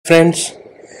Friends,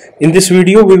 in this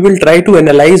video we will try to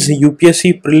analyze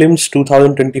UPSC Prelims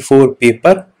 2024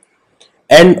 paper,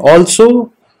 and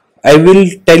also I will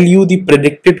tell you the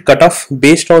predicted cutoff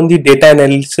based on the data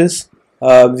analysis.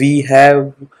 We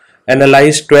have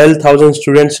analyzed 12,000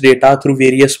 students data through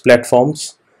various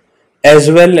platforms,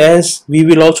 as well as we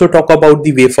will also talk about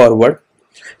the way forward.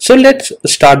 So let's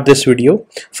start this video.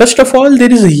 First of all,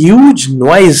 there is a huge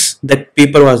noise that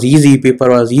paper was easy, paper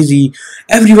was easy.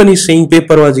 Everyone is saying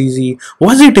paper was easy.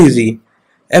 Was it easy?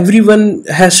 Everyone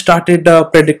has started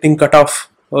predicting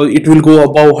cutoff. It will go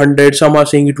above 100. Some are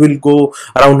saying it will go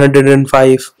around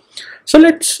 105. So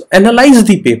let's analyze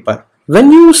the paper.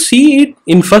 When you see it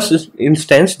in first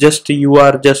instance, you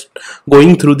are just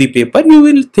going through the paper, you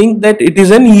will think that it is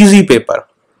an easy paper.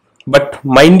 But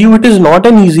mind you, it is not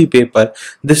an easy paper.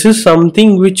 This is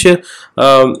something which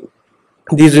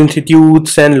these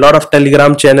institutes and a lot of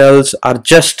telegram channels are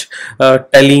just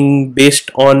telling based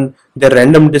on their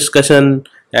random discussion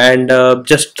and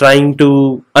just trying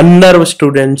to unnerve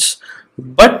students.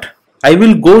 But I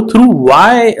will go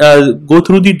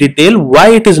through the detail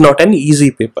why it is not an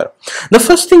easy paper. The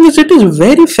first thing is it is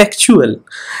very factual.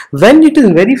 When it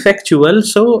is very factual,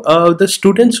 so the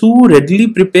students who readily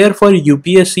prepare for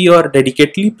UPSC or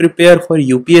dedicatedly prepare for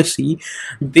UPSC,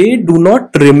 they do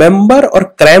not remember or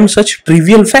cram such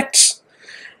trivial facts.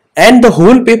 And the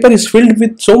whole paper is filled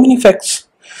with so many facts.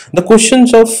 The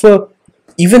questions of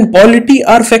even polity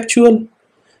are factual.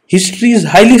 History is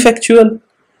highly factual.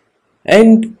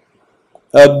 And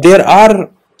there are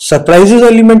surprises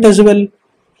element as well,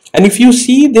 and if you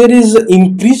see, there is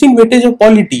increasing weightage of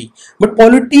polity, but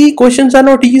polity questions are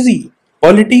not easy.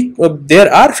 Polity,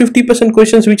 there are 50%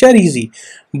 questions which are easy,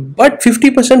 but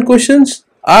 50% questions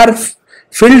are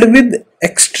filled with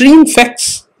extreme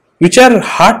facts which are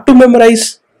hard to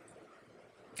memorize,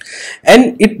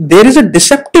 and there is a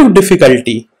deceptive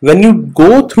difficulty. When you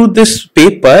go through this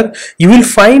paper, you will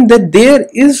find that there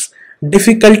is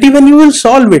difficulty when you will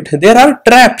solve it. There are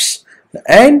traps,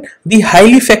 and the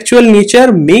highly factual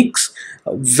nature makes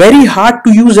very hard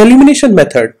to use elimination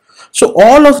method. So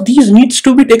all of these needs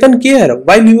to be taken care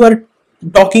while you are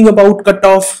talking about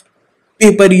cutoff.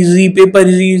 Paper easy, paper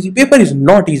is easy. Paper is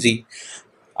not easy.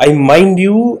 I mind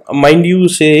you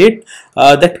say it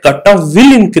that cutoff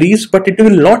will increase, but it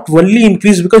will not only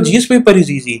increase because GS paper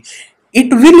is easy.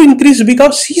 It will increase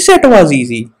because CSAT was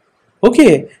easy.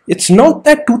 Okay, it's not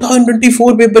that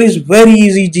 2024 paper is very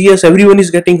easy, GS everyone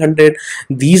is getting 100.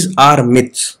 These are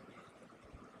myths.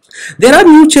 There are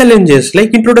new challenges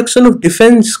like introduction of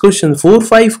defense questions.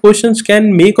 4-5 questions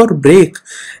can make or break,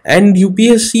 and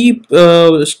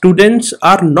UPSC students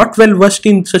are not well versed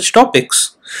in such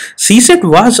topics. CSAT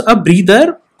was a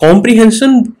breather.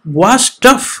 Comprehension was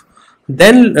tougher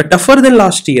than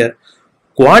last year.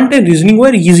 Quant and reasoning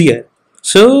were easier.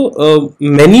 So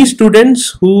many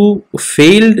students who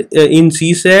failed in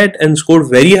CSAT and scored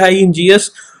very high in GS,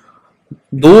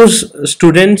 those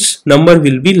students number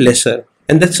will be lesser,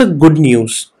 and that's a good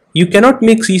news. You cannot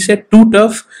make CSAT too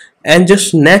tough and just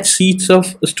snatch seats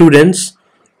of students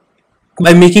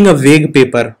by making a vague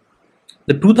paper.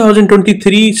 The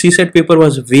 2023 CSAT paper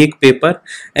was a vague paper,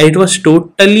 and it was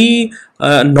totally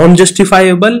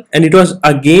non-justifiable, and it was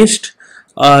against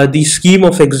the scheme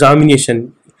of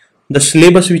examination, the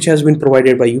syllabus which has been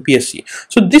provided by UPSC.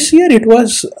 So this year it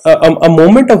was a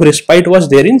moment of respite was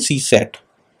there in CSAT.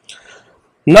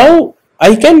 Now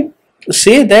I can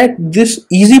say that this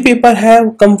easy paper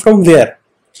have come from where?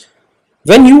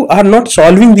 When you are not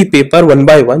solving the paper one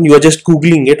by one, you are just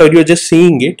googling it or you are just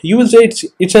seeing it, you will say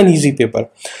it's an easy paper.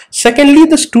 Secondly,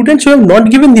 the students who have not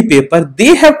given the paper,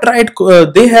 they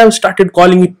have started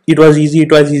calling it was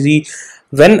easy.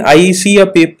 When I see a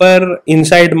paper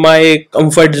inside my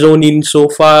comfort zone in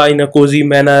sofa in a cozy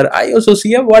manner, I also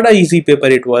see what a easy paper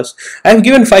it was. I have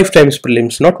given 5 times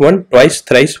prelims, not 1, twice,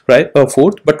 thrice,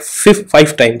 4th, but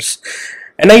 5 times.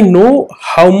 And I know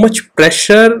how much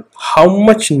pressure, how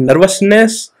much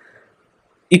nervousness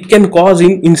it can cause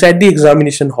inside the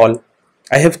examination hall.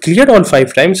 I have cleared all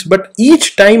 5 times, but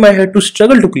each time I had to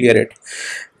struggle to clear it.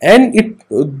 And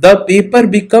the paper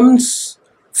becomes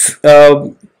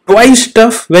twice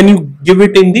tough when you give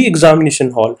it in the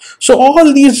examination hall. So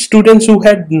all these students who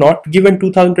had not given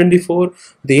 2024,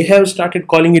 they have started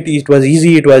calling it was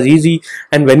easy.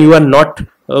 And when you are not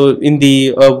in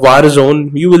the war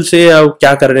zone, you will say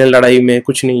क्या कर रहे हैं लड़ाई में,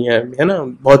 कुछ नहीं है ना,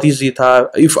 बहुत easy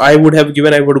था. If I would have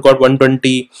given, I would have got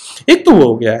 120. एक तो वो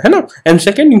हो गया है ना. And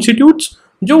second, institutes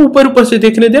जो ऊपर से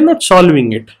देख रहे, they are not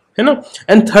solving it, है ना.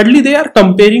 And thirdly, they are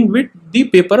comparing with the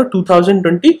paper of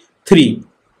 2023.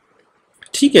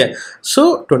 ठीक है.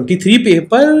 So 23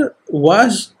 paper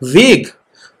was vague.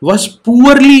 was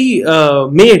poorly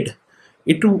made.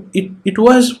 It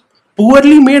was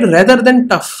poorly made rather than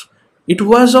tough. It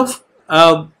was of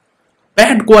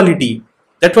bad quality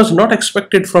that was not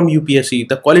expected from UPSC.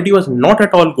 The quality was not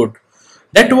at all good.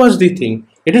 That was the thing.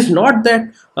 It is not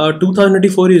that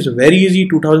 2024 is very easy,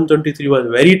 2023 was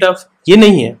very tough. ये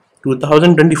नहीं है.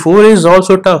 2024 is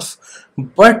also tough,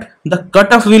 but the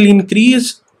cutoff will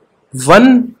increase.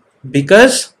 One,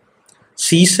 because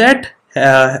CSAT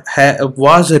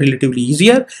was relatively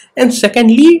easier, and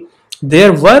secondly,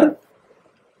 there were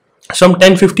some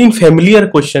 10-15 familiar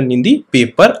question in the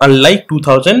paper, unlike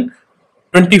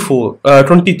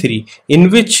 23, in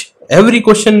which every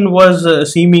question was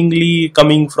seemingly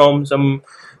coming from some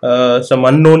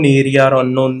unknown area or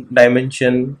unknown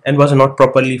dimension and was not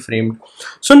properly framed.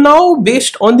 So now,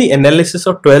 based on the analysis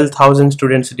of 12,000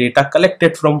 students data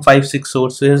collected from 5-6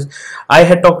 sources, I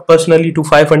had talked personally to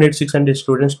 500-600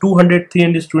 students.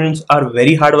 200-300 students are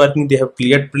very hardworking. They have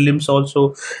cleared prelims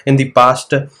also in the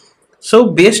past.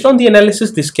 So based on the analysis,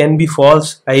 this can be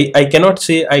false. I cannot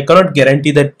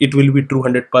guarantee that it will be true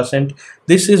 100%.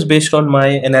 This is based on my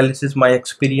analysis, my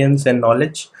experience and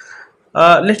knowledge.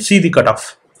 Let's see the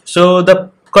cutoff. So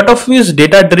the cutoff is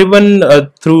data driven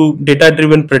through data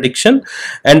driven prediction,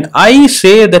 and I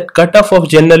say that cutoff of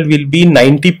general will be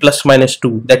 90 plus minus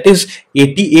 2, that is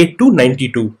 88 to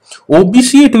 92.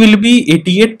 OBC it will be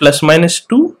 88 plus minus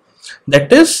 2,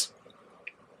 that is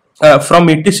from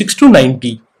 86 to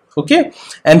 90. Okay,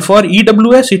 and for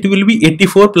EWS it will be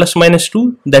 84 plus minus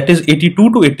 2, that is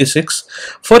 82 to 86.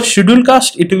 For schedule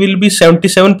caste it will be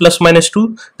 77 plus minus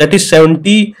 2, that is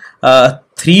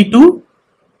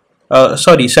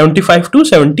 75 to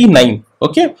 79.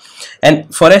 Okay,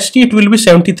 and for ST it will be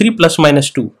 73 plus minus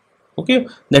 2. Okay,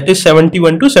 that is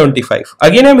 71 to 75.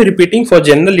 Again I am repeating, for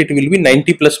general it will be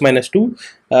 90 plus minus 2,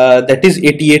 that is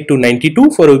 88 to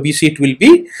 92. For OBC it will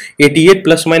be 88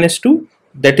 plus minus 2,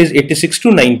 that is 86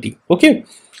 to 90. Okay,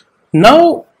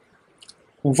 now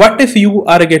what if you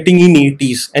are getting in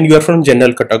 80s and you are from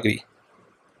general category?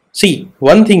 See,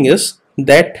 one thing is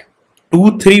that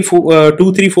 2, 3,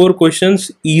 4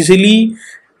 questions easily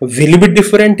will be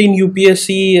different in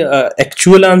UPSC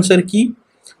actual answer key.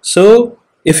 So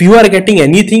if you are getting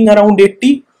anything around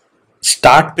 80,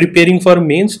 start preparing for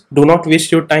mains. Do not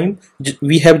waste your time.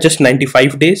 We have just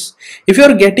 95 days. If you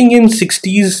are getting in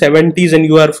 60s, 70s and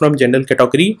you are from general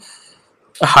category,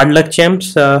 hard luck,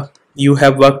 champs. You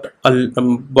have worked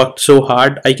so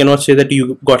hard. I cannot say that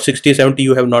you got 60, 70,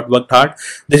 you have not worked hard.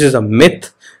 This is a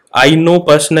myth. I know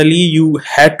personally you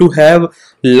had to have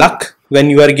luck when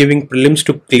you are giving prelims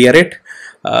to clear it,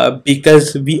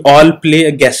 because we all play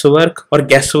a guesswork, or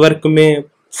guesswork mein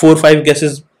 4-5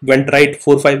 guesses went right,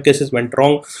 4-5 guesses went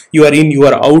wrong. You are in, you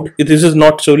are out. This is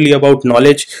not solely about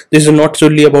knowledge. This is not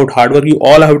solely about hard work. You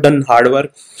all have done hard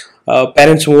work.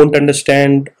 Parents won't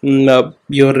understand,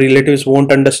 your relatives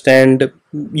won't understand,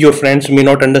 your friends may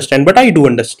not understand, but I do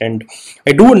understand.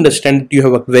 I do understand that you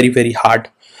have worked very, very hard.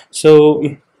 So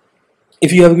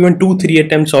if you have given 2-3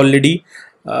 attempts already,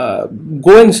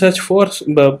 go and search for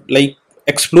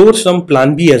explore some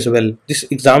plan B as well. This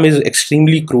exam is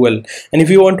extremely cruel, and if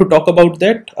you want to talk about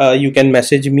that, you can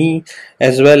message me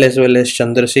as well as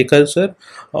Chandrasekhar sir.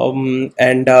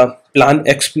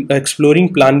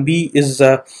 Exploring plan B is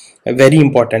very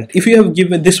important. If you have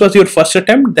given, this was your first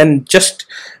attempt, then just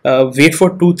wait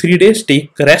for 2-3 days,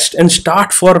 take rest and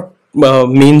start for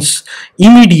mains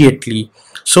immediately,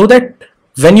 so that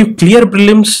when you clear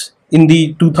prelims in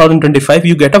the 2025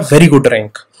 you get a very good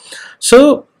rank.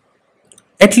 So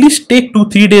at least take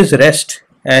 2-3 days rest,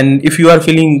 and if you are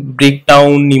feeling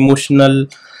breakdown,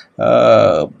 emotions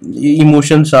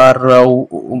are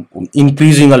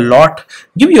increasing a lot,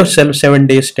 give yourself 7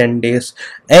 days, 10 days.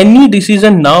 Any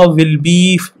decision now will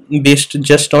be based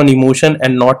just on emotion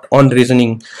and not on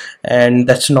reasoning, and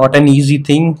that's not an easy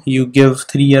thing. You give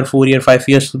 3 year, 4 year, 5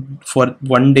 years for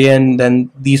one day and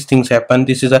then these things happen.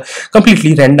 This is a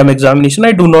completely random examination.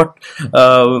 I do not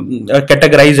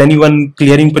categorize anyone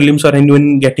clearing prelims or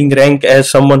anyone getting rank as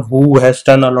someone who has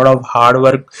done a lot of hard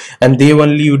work and they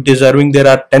only deserving. There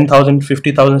are 10,000,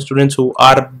 50,000 students who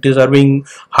are deserving,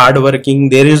 hard working.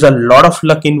 There is a lot of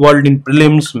luck involved in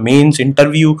prelims, mains,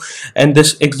 interview, and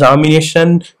this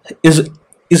examination is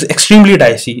extremely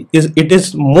dicey. It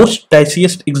is most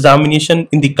diciest examination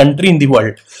in the country, in the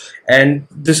world, and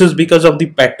this is because of the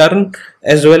pattern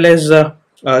as well as the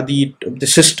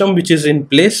system which is in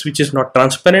place, which is not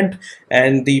transparent,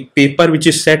 and the paper which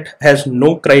is set has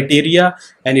no criteria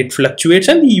and it fluctuates,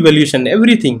 and the evaluation,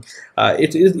 everything.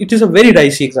 It is a very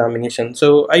dicey examination.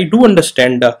 So I do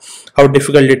understand how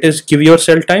difficult it is. Give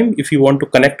yourself time. If you want to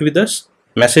connect with us,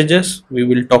 message us, we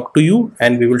will talk to you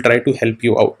and we will try to help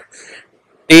you out.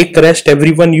 Take rest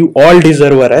everyone, you all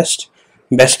deserve a rest.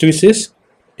 Best wishes,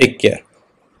 take care.